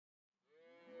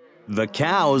The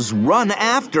cows run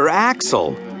after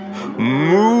Axel.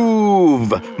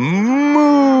 Move!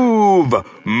 Move!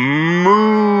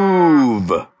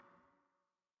 Move!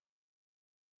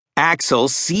 Axel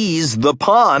sees the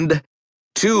pond.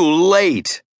 Too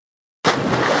late.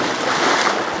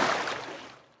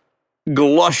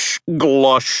 Glush,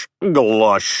 glush,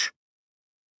 glush.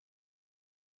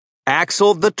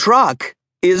 Axel the truck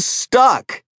is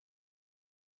stuck.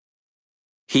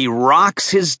 He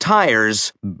rocks his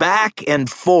tires back and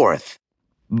forth.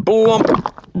 Blump,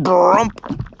 brump,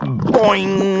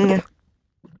 boing.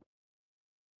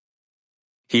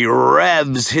 He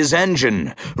revs his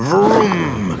engine.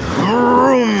 Vroom,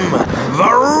 vroom,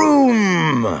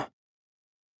 vroom.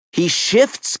 He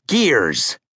shifts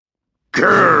gears.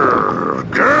 Grrr,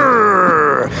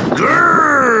 grrr,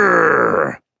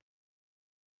 grrr.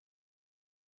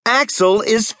 Axel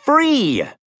is free.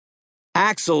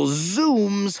 Axel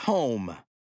zooms home.